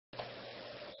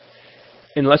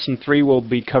In Lesson 3, we'll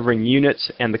be covering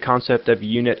units and the concept of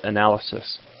unit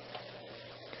analysis.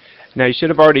 Now, you should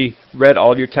have already read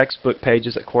all of your textbook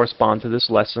pages that correspond to this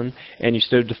lesson, and you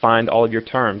should have defined all of your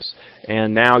terms.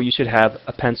 And now you should have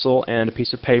a pencil and a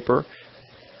piece of paper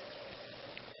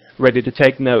ready to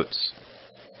take notes.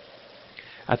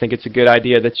 I think it's a good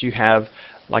idea that you have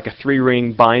like a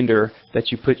 3-ring binder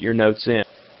that you put your notes in.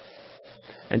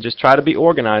 And just try to be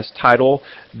organized. Title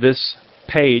this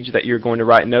page that you're going to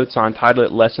write notes on, title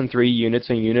it Lesson 3, Units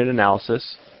and Unit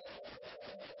Analysis.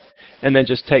 And then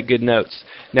just take good notes.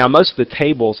 Now, most of the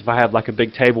tables, if I have like a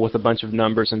big table with a bunch of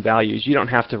numbers and values, you don't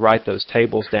have to write those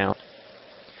tables down.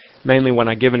 Mainly when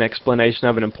I give an explanation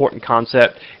of an important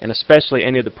concept, and especially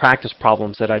any of the practice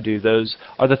problems that I do, those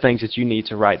are the things that you need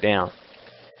to write down.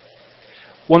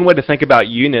 One way to think about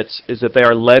units is that they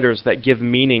are letters that give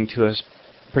meaning to a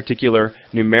particular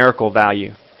numerical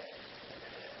value.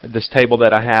 This table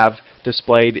that I have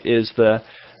displayed is the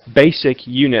basic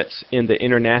units in the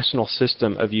International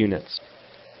System of Units.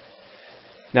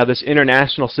 Now, this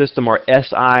International System, or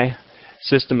SI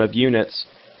System of Units,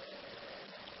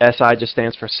 SI just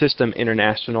stands for System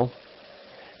International.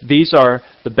 These are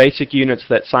the basic units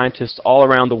that scientists all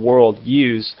around the world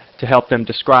use to help them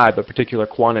describe a particular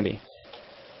quantity.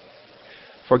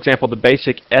 For example, the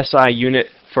basic SI unit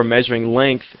for measuring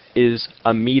length is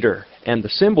a meter, and the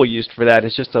symbol used for that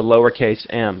is just a lowercase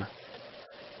m.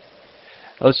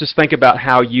 Let's just think about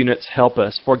how units help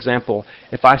us. For example,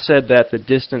 if I said that the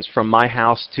distance from my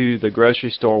house to the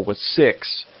grocery store was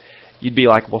 6, you'd be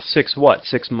like, well, 6 what?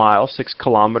 6 miles, 6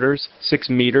 kilometers, 6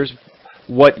 meters?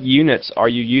 What units are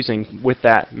you using with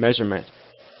that measurement?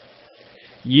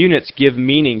 Units give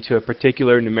meaning to a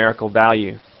particular numerical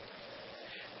value.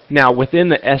 Now, within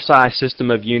the SI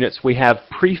system of units, we have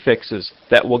prefixes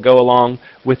that will go along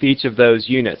with each of those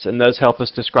units, and those help us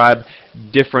describe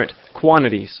different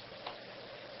quantities.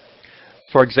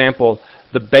 For example,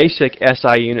 the basic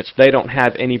SI units, they don't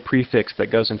have any prefix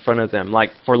that goes in front of them.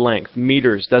 Like for length,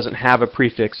 meters doesn't have a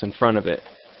prefix in front of it.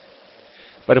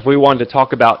 But if we wanted to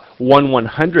talk about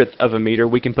 1/100th of a meter,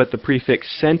 we can put the prefix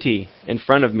centi in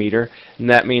front of meter, and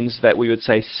that means that we would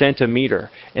say centimeter.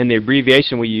 And the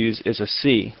abbreviation we use is a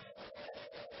C.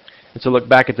 And so look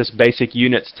back at this basic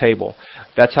units table.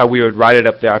 That's how we would write it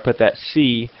up there. I put that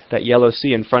C, that yellow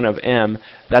C in front of M.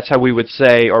 That's how we would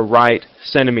say or write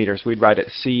centimeters. We'd write it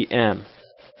cm.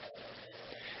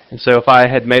 And so if I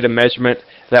had made a measurement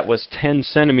that was 10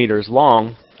 centimeters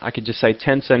long, I could just say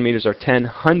 10 centimeters or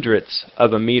 10/100ths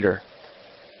of a meter.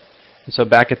 And so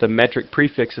back at the metric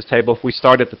prefixes table, if we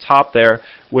start at the top there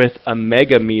with a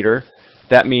megameter,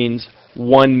 that means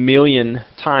 1 million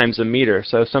times a meter.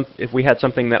 So if we had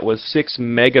something that was 6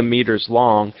 megameters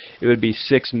long, it would be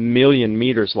 6 million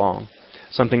meters long.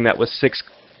 Something that was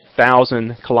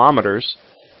 6,000 kilometers,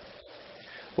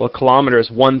 well, a kilometer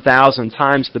is 1,000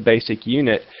 times the basic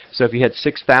unit. So if you had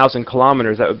 6,000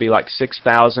 kilometers, that would be like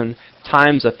 6,000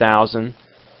 times 1,000,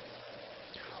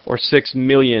 or 6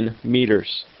 million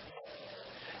meters.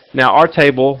 Now, our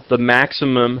table, the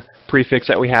maximum prefix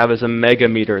that we have is a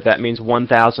megameter. That means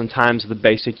 1,000 times the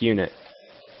basic unit.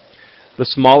 The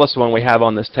smallest one we have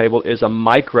on this table is a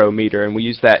micrometer, and we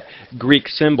use that Greek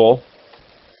symbol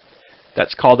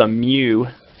that's called a mu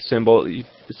symbol.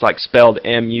 It's like spelled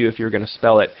mu if you're going to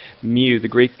spell it. Mu, the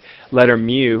Greek letter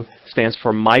mu, stands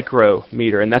for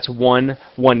micrometer, and that's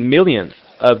 1/1,000,000th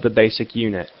of the basic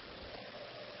unit.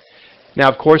 Now,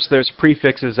 of course, there's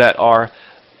prefixes that are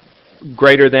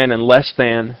greater than and less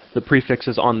than the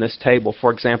prefixes on this table.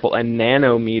 For example, a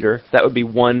nanometer, that would be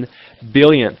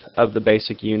 1/1000,000th of the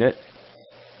basic unit.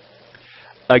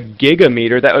 A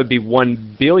gigameter, that would be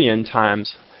 1 billion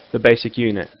times the basic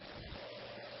unit.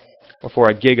 Or for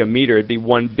a gigameter, it'd be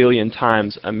 1 billion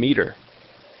times a meter.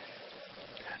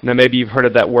 Now, maybe you've heard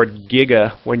of that word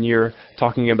giga when you're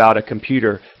talking about a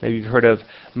computer. Maybe you've heard of,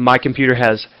 my computer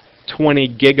has 20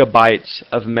 gigabytes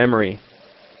of memory.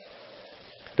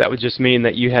 That would just mean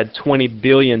that you had 20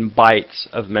 billion bytes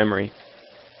of memory.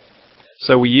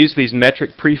 So we use these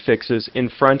metric prefixes in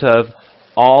front of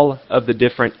all of the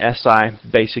different SI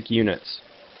basic units.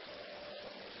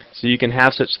 So you can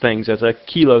have such things as a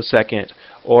kilosecond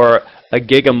or a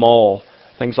gigamole,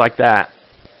 things like that.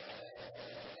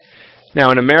 Now,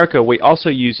 in America, we also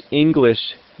use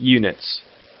English units.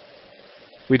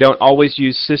 We don't always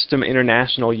use System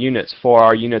International units for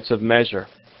our units of measure.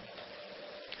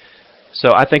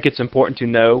 So I think it's important to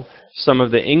know some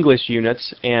of the English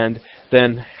units and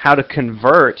then how to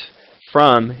convert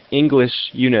from English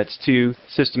units to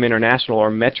System International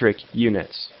or metric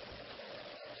units.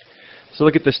 So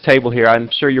look at this table here. I'm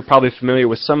sure you're probably familiar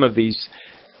with some of these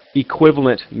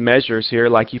equivalent measures here.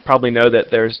 Like you probably know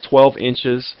that there's 12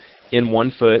 inches in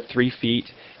 1 foot, 3 feet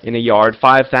in a yard,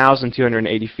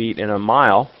 5,280 feet in a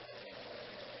mile.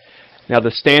 Now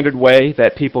the standard way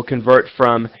that people convert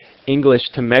from English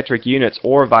to metric units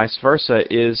or vice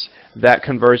versa is that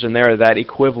conversion there, that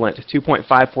equivalent.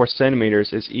 2.54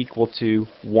 centimeters is equal to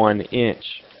 1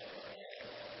 inch.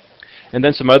 And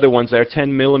then some other ones there.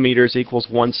 10 millimeters equals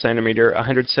 1 centimeter.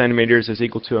 100 centimeters is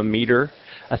equal to a meter.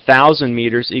 1,000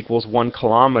 meters equals 1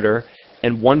 kilometer.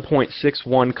 And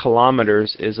 1.61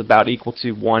 kilometers is about equal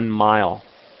to 1 mile.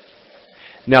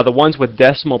 Now the ones with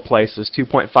decimal places,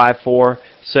 2.54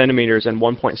 centimeters and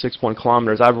 1.61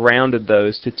 kilometers, I've rounded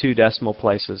those to 2 decimal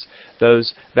places.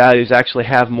 Those values actually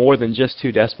have more than just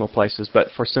 2 decimal places, but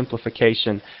for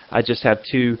simplification, I just have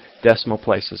 2 decimal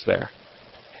places there.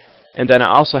 And then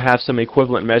I also have some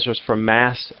equivalent measures for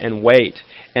mass and weight.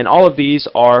 And all of these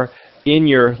are in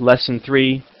your Lesson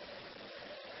 3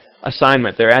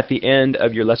 assignment. They're at the end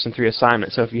of your Lesson 3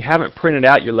 assignment. So if you haven't printed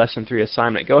out your Lesson 3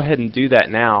 assignment, go ahead and do that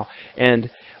now.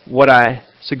 And what I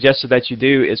suggested that you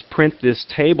do is print this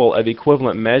table of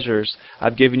equivalent measures.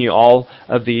 I've given you all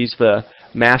of these, the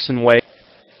mass and weight,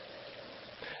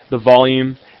 the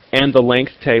volume, and the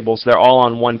length tables. They're all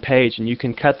on one page, and you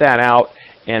can cut that out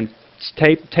and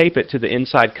tape it to the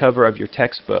inside cover of your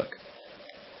textbook.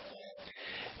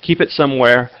 Keep it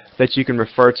somewhere that you can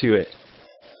refer to it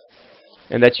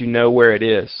and that you know where it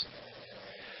is.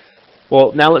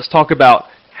 Well, now let's talk about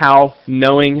how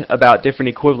knowing about different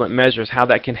equivalent measures, how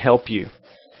that can help you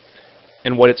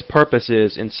and what its purpose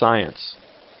is in science.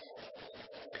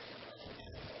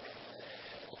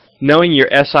 Knowing your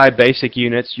SI basic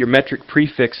units, your metric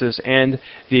prefixes, and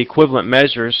the equivalent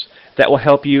measures, that will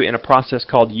help you in a process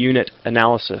called unit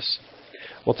analysis.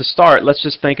 Well, to start, let's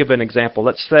just think of an example.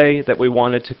 Let's say that we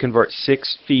wanted to convert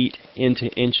 6 feet into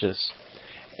inches.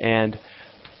 And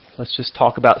let's just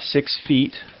talk about 6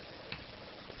 feet.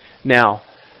 Now,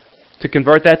 to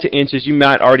convert that to inches, you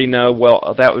might already know,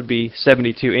 well, that would be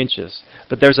 72 inches.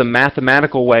 But there's a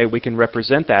mathematical way we can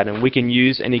represent that, and we can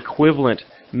use an equivalent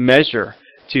measure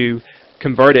to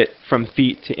convert it from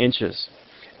feet to inches.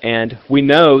 And we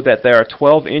know that there are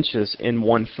 12 inches in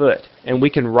 1 foot, and we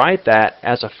can write that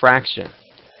as a fraction.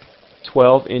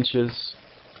 12 inches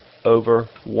over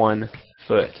 1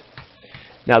 foot.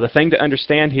 Now the thing to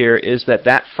understand here is that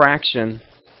that fraction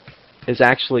is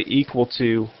actually equal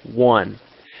to 1.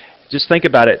 Just think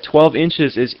about it. 12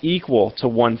 inches is equal to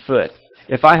 1 foot.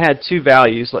 If I had two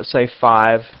values, let's say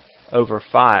 5 over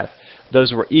 5,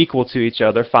 those were equal to each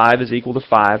other. 5 is equal to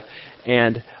 5.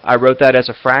 And I wrote that as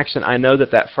a fraction. I know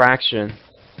that that fraction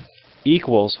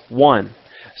equals 1.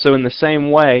 So in the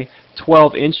same way,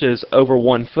 12 inches over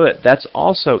 1 foot, that's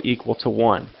also equal to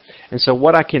 1. And so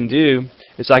what I can do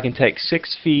is I can take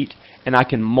 6 feet and I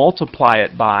can multiply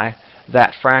it by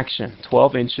that fraction,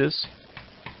 12 inches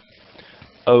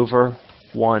over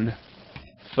 1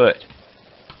 foot.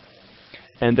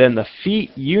 And then the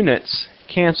feet units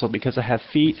cancel because I have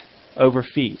feet over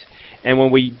feet. And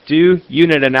when we do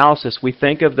unit analysis, we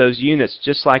think of those units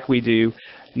just like we do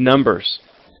numbers.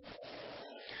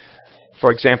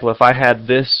 For example, if I had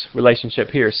this relationship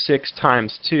here, 6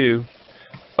 times 2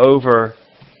 over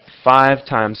 5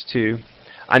 times 2,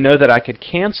 I know that I could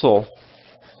cancel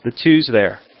the 2's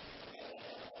there.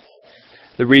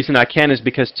 The reason I can is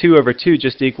because 2 over 2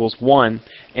 just equals 1,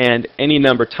 and any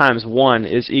number times 1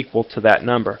 is equal to that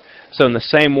number. So in the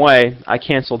same way, I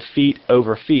canceled feet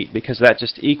over feet because that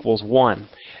just equals 1.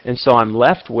 And so I'm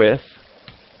left with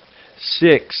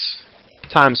 6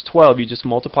 times 12. You just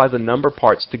multiply the number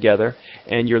parts together,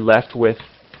 and you're left with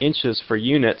inches for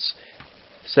units.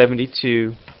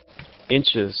 72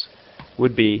 inches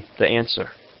would be the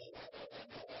answer.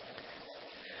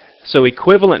 So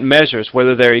equivalent measures,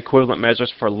 whether they're equivalent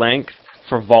measures for length,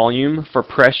 for volume, for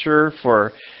pressure,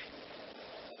 for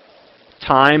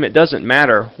time, it doesn't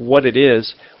matter what it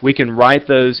is, we can write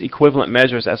those equivalent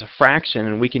measures as a fraction,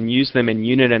 and we can use them in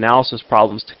unit analysis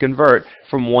problems to convert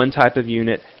from one type of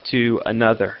unit to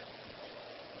another.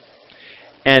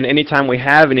 And anytime we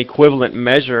have an equivalent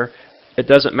measure, it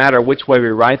doesn't matter which way we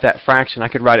write that fraction. I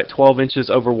could write it 12 inches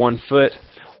over 1 foot,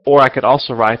 or I could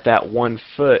also write that 1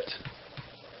 foot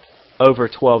over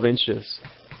 12 inches.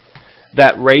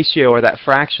 That ratio or that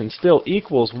fraction still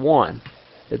equals 1.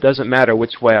 It doesn't matter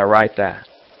which way I write that.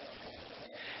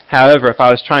 However, if I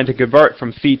was trying to convert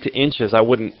from feet to inches, I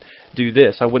wouldn't do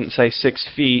this. I wouldn't say 6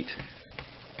 feet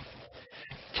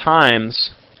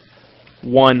times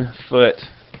 1 foot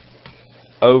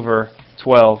over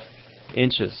 12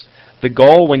 inches. The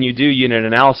goal when you do unit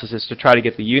analysis is to try to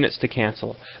get the units to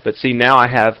cancel. But see, now I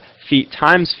have feet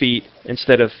times feet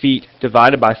instead of feet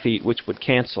divided by feet, which would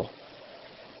cancel.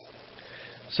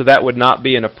 So that would not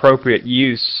be an appropriate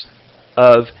use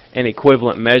of an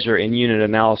equivalent measure in unit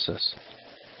analysis.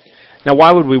 Now,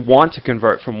 why would we want to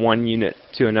convert from one unit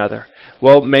to another?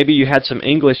 Well, maybe you had some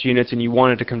English units and you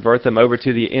wanted to convert them over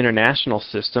to the international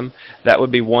system. That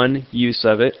would be one use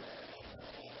of it.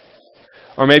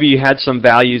 Or maybe you had some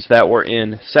values that were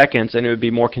in seconds and it would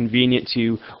be more convenient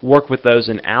to work with those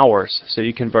in hours, so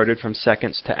you converted from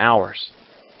seconds to hours.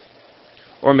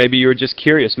 Or maybe you were just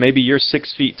curious. Maybe you're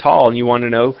 6 feet tall and you want to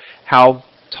know how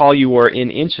tall you were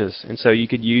in inches, and so you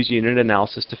could use unit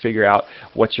analysis to figure out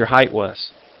what your height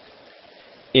was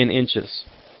in inches.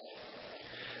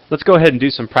 Let's go ahead and do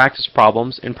some practice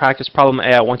problems. In practice problem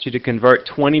A, I want you to convert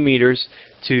 20 meters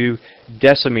to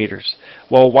decimeters.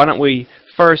 Well, why don't we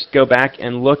first go back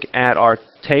and look at our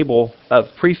table of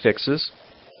prefixes.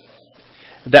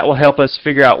 That will help us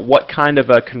figure out what kind of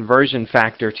a conversion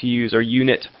factor to use, or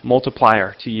unit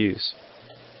multiplier to use.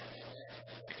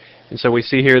 And so we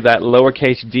see here that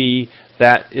lowercase d,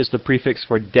 that is the prefix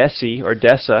for deci or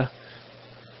deci,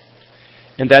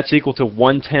 and that's equal to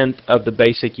 1/10 of the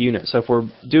basic unit. So if we're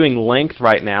doing length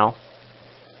right now,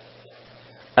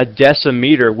 a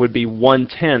decimeter would be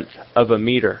 1/10 of a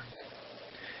meter.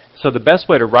 So the best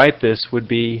way to write this would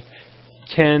be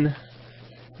 10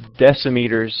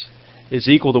 decimeters is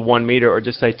equal to 1 meter, or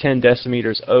just say 10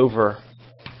 decimeters over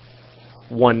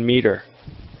 1 meter.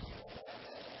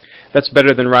 That's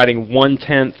better than writing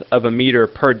 1/10 of a meter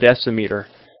per decimeter.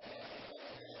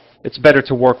 It's better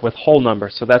to work with whole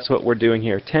numbers, so that's what we're doing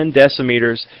here. 10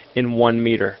 decimeters in 1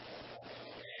 meter.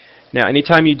 Now,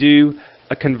 anytime you do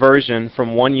a conversion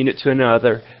from one unit to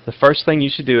another, the first thing you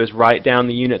should do is write down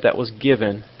the unit that was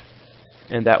given,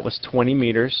 and that was 20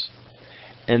 meters.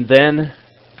 And then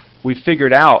we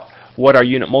figured out what our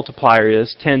unit multiplier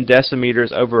is, 10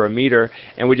 decimeters over a meter,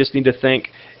 and we just need to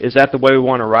think, is that the way we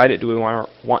want to write it? Do we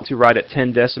want to write it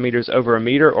 10 decimeters over a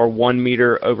meter, or 1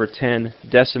 meter over 10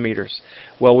 decimeters?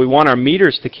 Well, we want our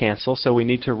meters to cancel, so we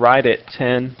need to write it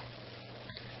 10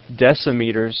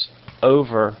 decimeters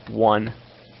over 1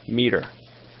 meter.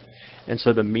 And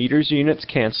so the meters units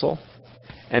cancel,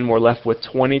 and we're left with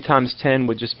 20 times 10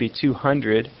 would just be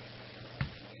 200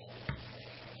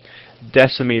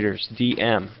 decimeters,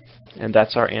 dm, and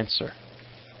that's our answer.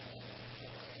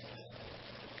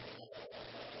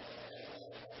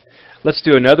 Let's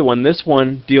do another one. This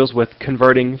one deals with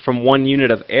converting from one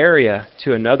unit of area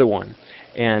to another one.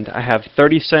 And I have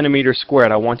 30 centimeters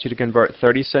squared. I want you to convert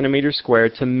 30 centimeters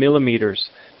squared to millimeters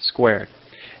squared.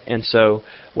 And so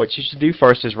what you should do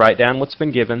first is write down what's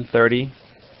been given, 30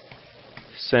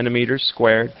 centimeters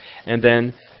squared, and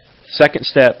then second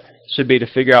step should be to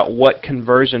figure out what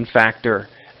conversion factor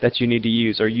that you need to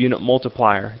use, or unit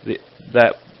multiplier.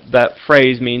 That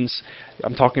phrase means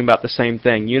I'm talking about the same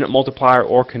thing, unit multiplier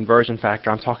or conversion factor.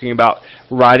 I'm talking about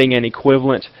writing an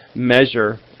equivalent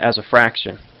measure as a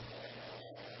fraction.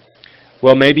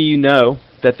 Well, maybe you know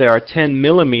that there are 10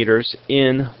 millimeters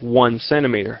in 1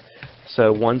 centimeter.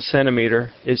 So 1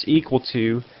 centimeter is equal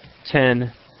to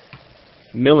 10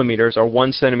 millimeters, or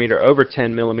 1 centimeter over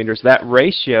 10 millimeters. That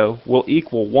ratio will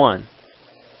equal 1.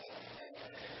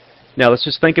 Now let's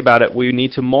just think about it. We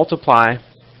need to multiply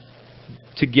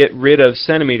to get rid of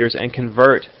centimeters and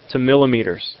convert to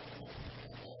millimeters.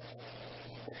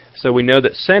 So we know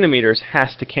that centimeters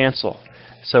has to cancel.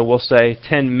 So we'll say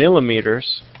 10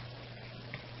 millimeters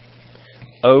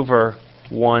over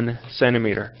 1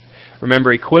 centimeter.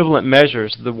 Remember, equivalent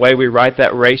measures, the way we write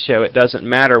that ratio, it doesn't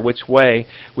matter which way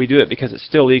we do it because it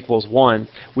still equals 1.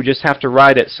 We just have to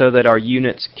write it so that our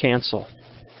units cancel.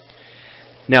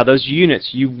 Now those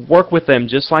units, you work with them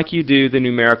just like you do the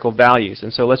numerical values.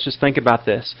 And so let's just think about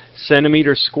this.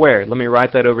 Centimeters squared, let me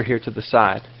write that over here to the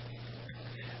side.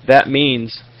 That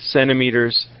means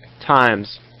centimeters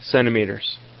times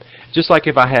centimeters. Just like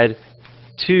if I had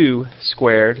 2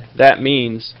 squared, that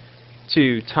means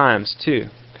 2 times 2.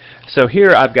 So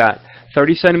here I've got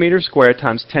 30 centimeters squared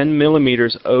times 10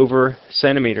 millimeters over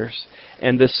centimeters.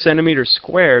 And this centimeters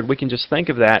squared, we can just think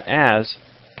of that as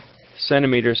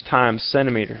centimeters times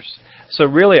centimeters. So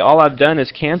really all I've done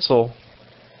is cancel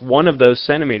one of those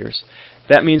centimeters.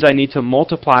 That means I need to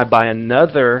multiply by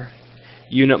another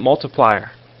unit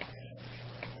multiplier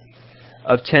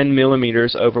of 10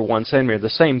 millimeters over 1 centimeter. The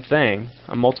same thing.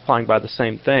 I'm multiplying by the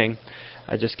same thing.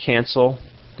 I just cancel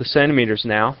the centimeters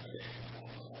now.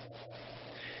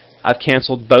 I've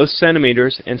canceled both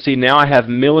centimeters, and see, now I have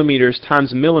millimeters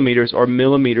times millimeters, or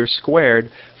millimeters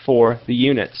squared, for the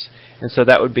units. And so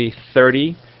that would be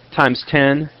 30 times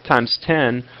 10 times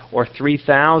 10, or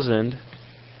 3,000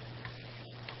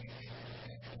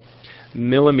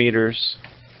 millimeters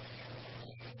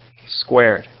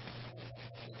squared.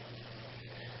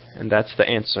 And that's the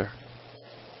answer.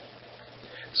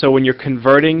 So when you're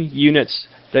converting units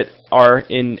that are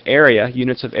in area,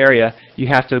 units of area, you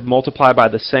have to multiply by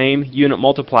the same unit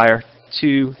multiplier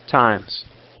 2 times.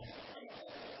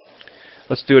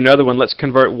 Let's do another one. Let's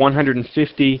convert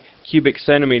 150 cubic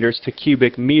centimeters to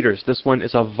cubic meters. This one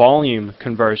is a volume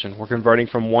conversion. We're converting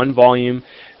from one volume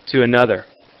to another.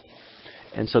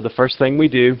 And so the first thing we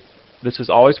do, this is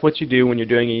always what you do when you're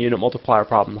doing a unit multiplier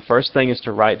problem. The first thing is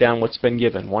to write down what's been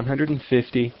given,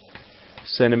 150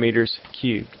 centimeters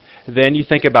cubed. Then you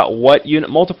think about what unit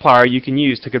multiplier you can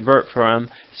use to convert from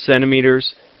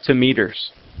centimeters to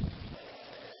meters.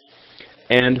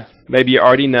 And maybe you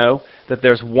already know that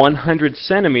there's 100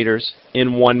 centimeters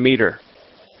in 1 meter.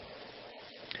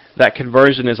 That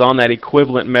conversion is on that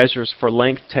equivalent measures for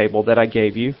length table that I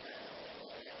gave you.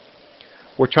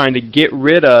 We're trying to get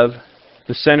rid of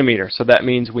the centimeter, so that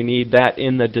means we need that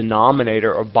in the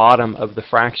denominator or bottom of the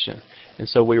fraction. And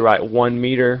so we write 1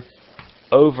 meter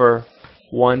over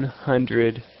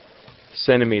 100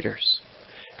 centimeters.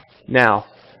 Now,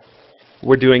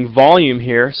 we're doing volume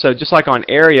here, so just like on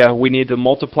area, we need to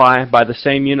multiply by the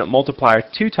same unit multiplier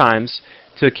 2 times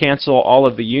to cancel all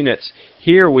of the units.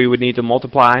 Here we would need to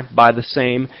multiply by the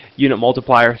same unit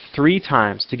multiplier 3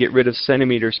 times to get rid of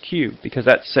centimeters cubed, because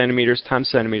that's centimeters times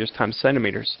centimeters times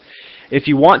centimeters. If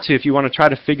you want to try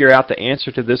to figure out the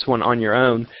answer to this one on your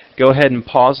own, go ahead and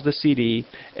pause the CD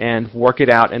and work it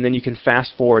out, and then you can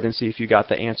fast forward and see if you got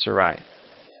the answer right.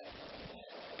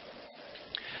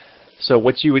 So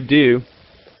what you would do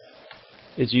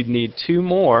is you'd need 2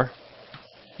 more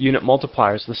unit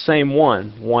multipliers, the same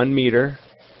one, 1 meter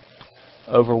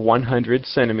over 100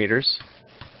 centimeters.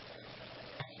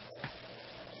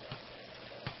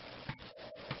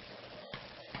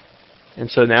 And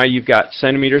so now you've got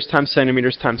centimeters times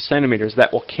centimeters times centimeters.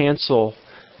 That will cancel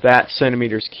that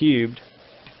centimeters cubed.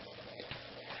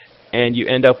 And you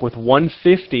end up with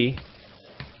 150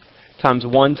 times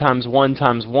 1 times 1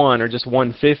 times 1, or just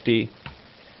 150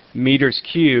 meters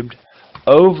cubed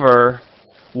over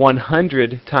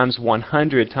 100 times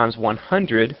 100 times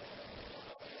 100.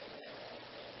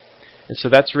 And so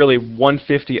that's really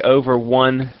 150 over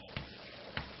 1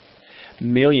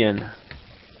 million.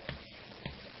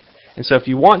 And so if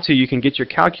you want to, you can get your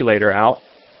calculator out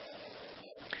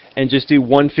and just do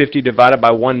 150 divided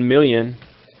by 1 million,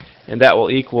 and that will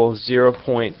equal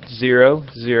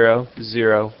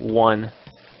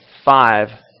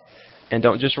 0.00015. And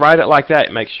don't just write it like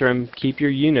that. Make sure and keep your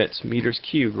units, meters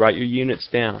cubed. Write your units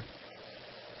down.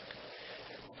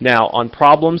 Now, on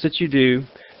problems that you do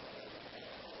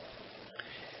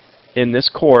in this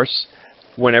course,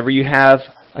 whenever you have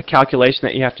a calculation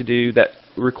that you have to do that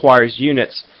requires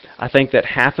units, I think that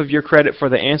half of your credit for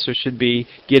the answer should be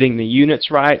getting the units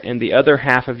right, and the other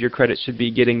half of your credit should be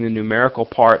getting the numerical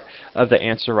part of the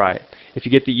answer right. If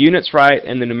you get the units right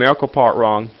and the numerical part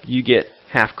wrong, you get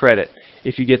half credit.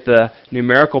 If you get the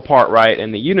numerical part right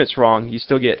and the units wrong, you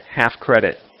still get half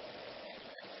credit.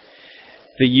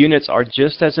 The units are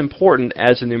just as important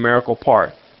as the numerical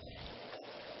part.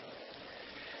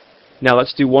 Now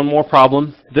let's do one more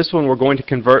problem. This one we're going to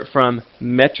convert from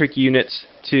metric units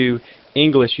to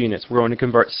English units. We're going to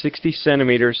convert 60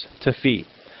 centimeters to feet.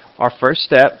 Our first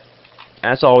step,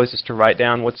 as always, is to write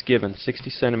down what's given, 60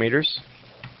 centimeters.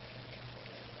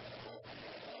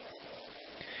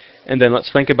 And then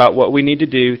let's think about what we need to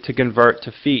do to convert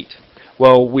to feet.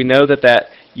 Well, we know that that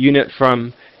unit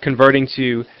from converting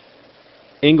to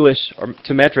English or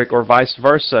to metric or vice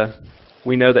versa,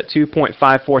 we know that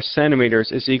 2.54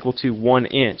 centimeters is equal to 1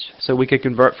 inch. So we could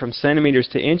convert from centimeters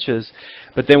to inches,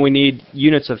 but then we need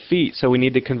units of feet, so we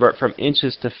need to convert from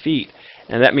inches to feet.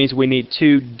 And that means we need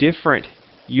 2 different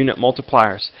unit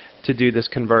multipliers to do this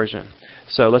conversion.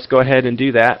 So let's go ahead and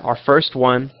do that. Our first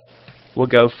one will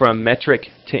go from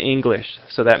metric to English.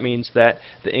 So that means that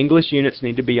the English units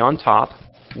need to be on top,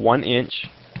 1 inch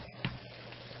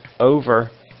over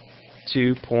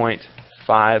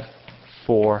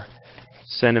 2.54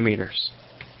 centimeters.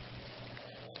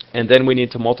 And then we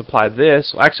need to multiply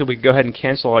this. Well, actually, we can go ahead and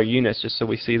cancel our units just so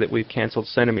we see that we've canceled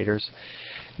centimeters.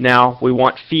 Now we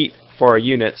want feet for our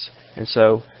units, and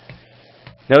so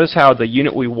notice how the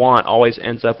unit we want always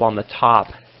ends up on the top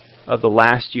of the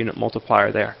last unit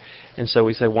multiplier there. And so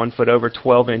we say 1 foot over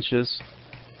 12 inches.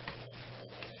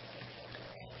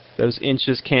 Those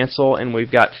inches cancel, and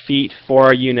we've got feet for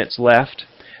our units left.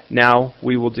 Now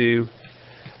we will do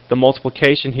the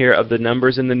multiplication here of the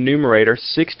numbers in the numerator.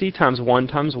 60 times 1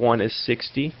 times 1 is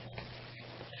 60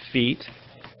 feet,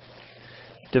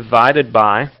 divided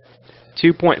by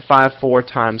 2.54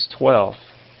 times 12.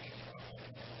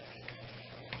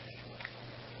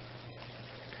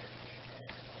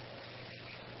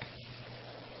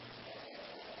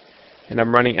 and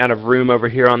I'm running out of room over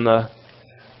here on the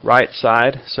right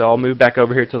side, so I'll move back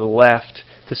over here to the left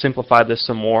to simplify this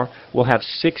some more. We'll have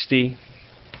 60,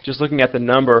 just looking at the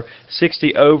number,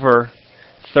 60 over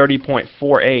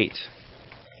 30.48.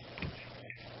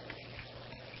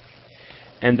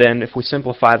 And then if we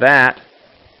simplify that,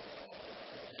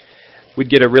 we'd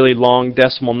get a really long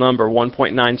decimal number,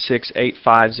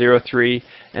 1.968503,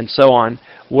 and so on.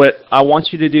 What I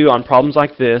want you to do on problems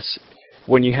like this,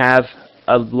 when you have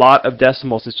a lot of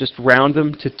decimals, is just round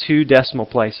them to 2 decimal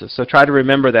places. So try to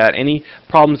remember that. Any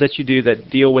problems that you do that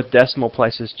deal with decimal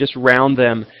places, just round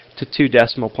them to 2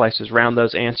 decimal places. Round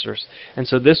those answers. And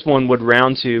so this one would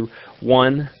round to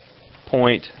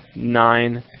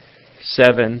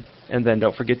 1.97, and then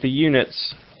don't forget the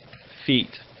units,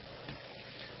 feet.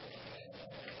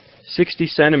 60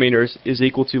 centimeters is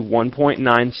equal to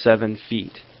 1.97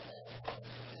 feet.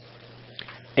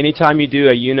 Anytime you do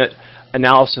a unit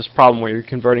analysis problem where you're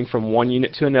converting from one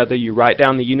unit to another, you write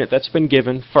down the unit that's been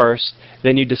given first,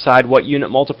 then you decide what unit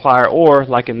multiplier, or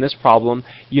like in this problem,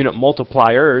 unit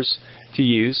multipliers to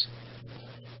use.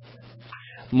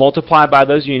 Multiply by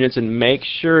those units and make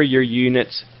sure your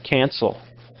units cancel.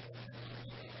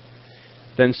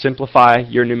 Then simplify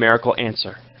your numerical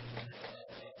answer.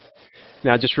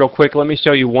 Now just real quick, let me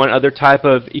show you one other type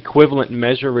of equivalent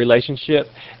measure relationship.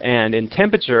 And in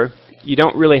temperature, you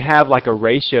don't really have like a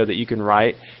ratio that you can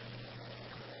write.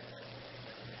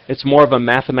 It's more of a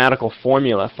mathematical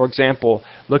formula. For example,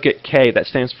 look at K. That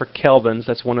stands for kelvins.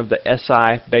 That's one of the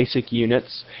SI basic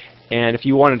units. And if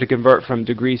you wanted to convert from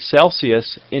degrees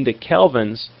Celsius into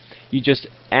kelvins, you just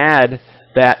add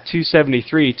that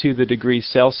 273 to the degrees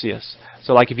Celsius.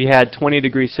 So like if you had 20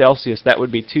 degrees Celsius, that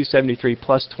would be 273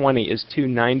 plus 20 is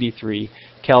 293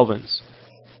 kelvins.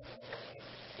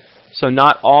 So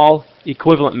not all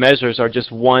equivalent measures are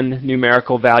just one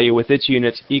numerical value with its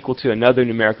units equal to another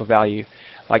numerical value.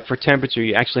 Like for temperature,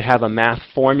 you actually have a math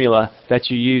formula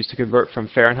that you use to convert from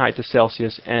Fahrenheit to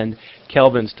Celsius and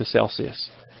kelvins to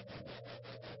Celsius.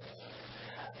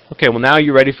 Okay, well now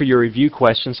you're ready for your review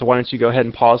questions, so why don't you go ahead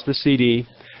and pause the CD,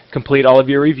 complete all of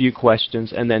your review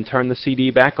questions, and then turn the CD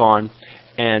back on,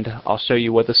 and I'll show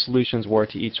you what the solutions were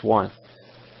to each one.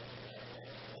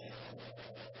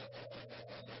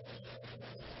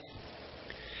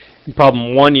 In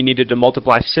problem 1, you needed to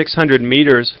multiply 600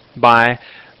 meters by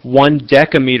 1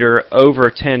 decameter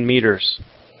over 10 meters.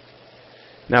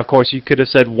 Now, of course, you could have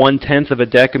said 1/10 of a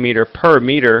decameter per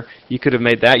meter. You could have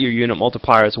made that your unit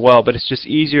multiplier as well, but it's just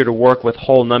easier to work with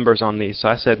whole numbers on these. So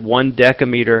I said 1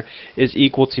 decameter is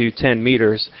equal to 10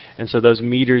 meters, and so those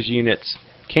meters units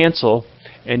cancel,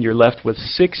 and you're left with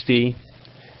 60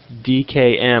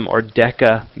 DKM, or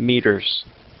decameters.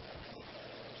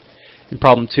 In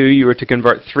problem 2, you were to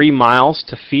convert 3 miles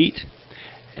to feet,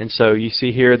 and so you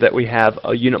see here that we have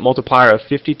a unit multiplier of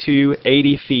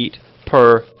 5280 feet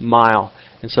per mile.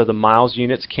 And so the miles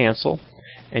units cancel,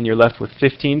 and you're left with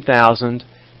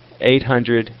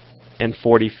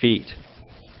 15,840 feet.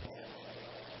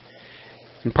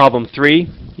 In problem 3,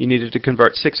 you needed to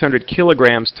convert 600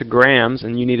 kilograms to grams,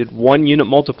 and you needed 1 unit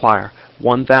multiplier,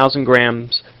 1,000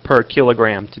 grams per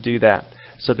kilogram to do that.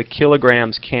 So the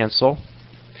kilograms cancel,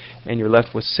 and you're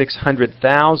left with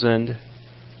 600,000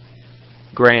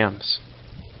 grams.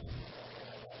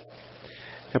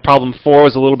 Now, problem 4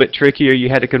 was a little bit trickier. You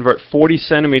had to convert 40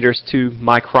 centimeters to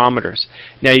micrometers.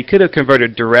 Now, you could have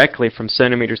converted directly from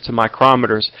centimeters to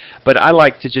micrometers, but I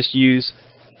like to just use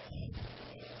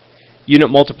unit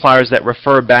multipliers that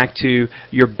refer back to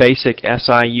your basic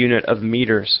SI unit of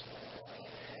meters.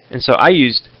 And so I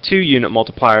used 2 unit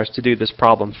multipliers to do this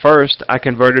problem. First, I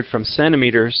converted from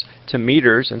centimeters to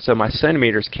meters, and so my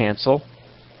centimeters cancel.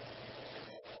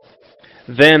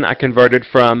 Then I converted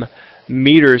from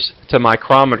meters to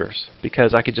micrometers,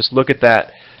 because I could just look at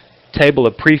that table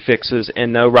of prefixes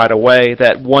and know right away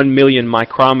that 1 million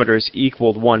micrometers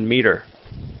equaled 1 meter.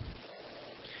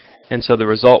 And so the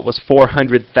result was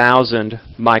 400,000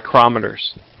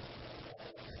 micrometers.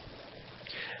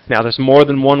 Now there's more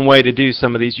than one way to do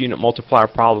some of these unit multiplier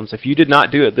problems. If you did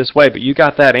not do it this way, but you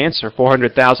got that answer,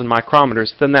 400,000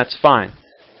 micrometers, then that's fine.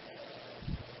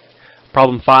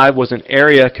 Problem 5 was an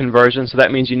area conversion, so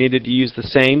that means you needed to use the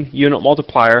same unit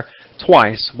multiplier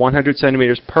twice, 100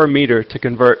 centimeters per meter, to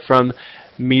convert from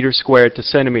meter squared to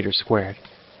centimeter squared.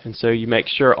 And so you make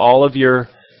sure all of your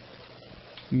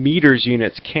meters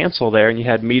units cancel there, and you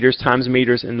had meters times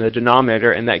meters in the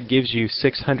denominator, and that gives you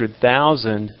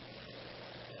 600,000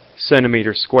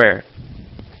 centimeters squared.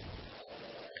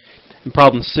 In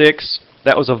problem 6,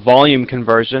 that was a volume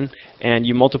conversion, and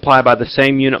you multiply by the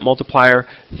same unit multiplier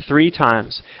 3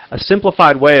 times. A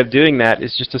simplified way of doing that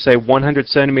is just to say 100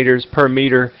 centimeters per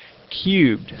meter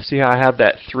cubed. See how I have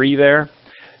that 3 there?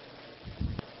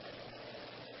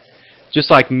 Just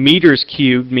like meters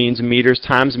cubed means meters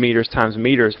times meters times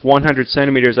meters. 100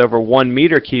 centimeters over 1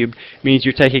 meter cubed means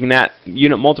you're taking that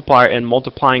unit multiplier and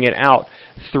multiplying it out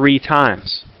 3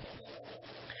 times.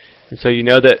 And so you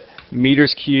know that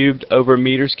meters cubed over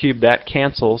meters cubed, that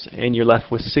cancels, and you're left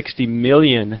with 60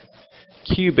 million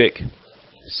cubic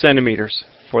centimeters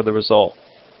for the result.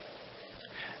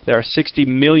 There are 60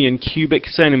 million cubic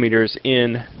centimeters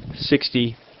in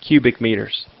 60 cubic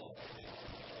meters.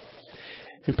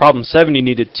 In problem 7, you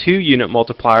needed 2 unit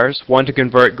multipliers, one to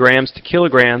convert grams to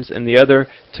kilograms and the other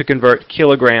to convert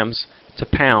kilograms to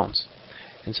pounds.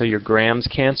 And so your grams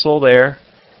cancel there,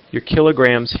 your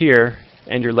kilograms here,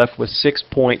 and you're left with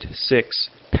 6.6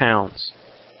 pounds.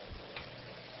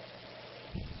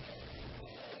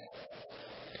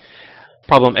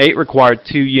 Problem 8 required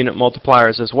 2 unit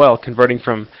multipliers as well, converting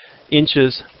from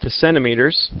inches to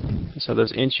centimeters. So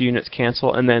those inch units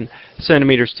cancel, and then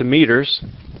centimeters to meters.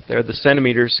 There the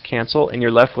centimeters cancel, and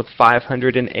you're left with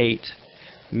 508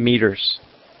 meters.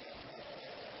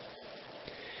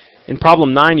 In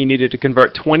problem 9, you needed to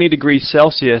convert 20 degrees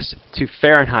Celsius to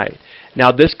Fahrenheit.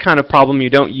 Now this kind of problem, you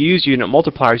don't use unit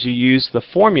multipliers, you use the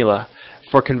formula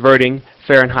for converting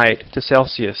Fahrenheit to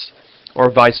Celsius,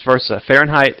 or vice versa.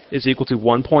 Fahrenheit is equal to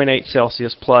 1.8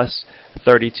 Celsius plus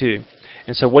 32.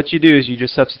 And so what you do is you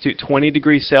just substitute 20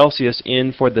 degrees Celsius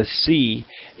in for the C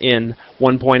in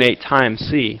 1.8 times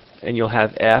C, and you'll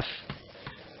have F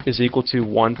is equal to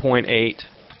 1.8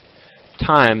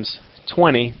 times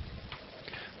 20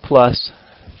 plus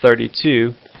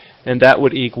 32, and that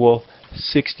would equal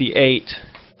 68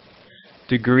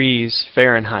 degrees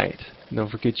Fahrenheit. Don't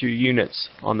forget your units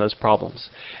on those problems.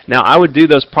 Now I would do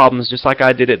those problems just like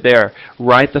I did it there.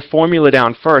 Write the formula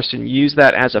down first and use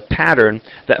that as a pattern.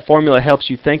 That formula helps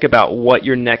you think about what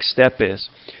your next step is.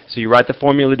 So you write the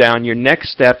formula down. Your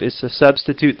next step is to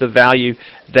substitute the value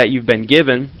that you've been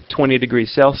given, 20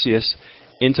 degrees Celsius,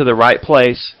 into the right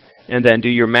place, and then do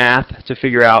your math to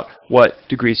figure out what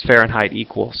degrees Fahrenheit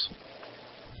equals.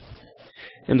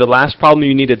 In the last problem,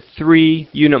 you needed 3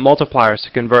 unit multipliers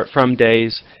to convert from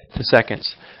days to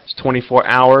seconds. It's 24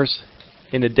 hours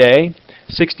in a day,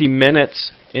 60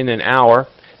 minutes in an hour,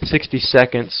 60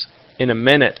 seconds in a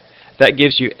minute. That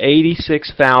gives you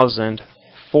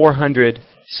 86,400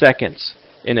 seconds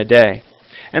in a day.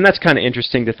 And that's kind of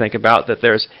interesting to think about, that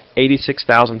there's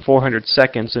 86,400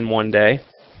 seconds in one day.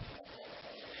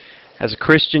 As a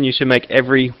Christian, you should make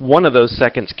every one of those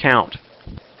seconds count.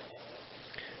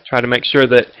 Try to make sure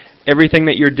that everything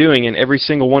that you're doing in every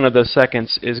single one of those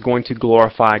seconds is going to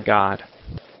glorify God.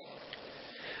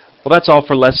 Well, that's all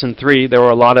for Lesson 3. There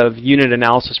were a lot of unit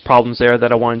analysis problems there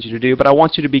that I wanted you to do, but I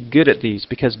want you to be good at these,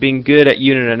 because being good at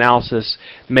unit analysis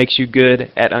makes you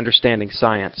good at understanding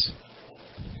science.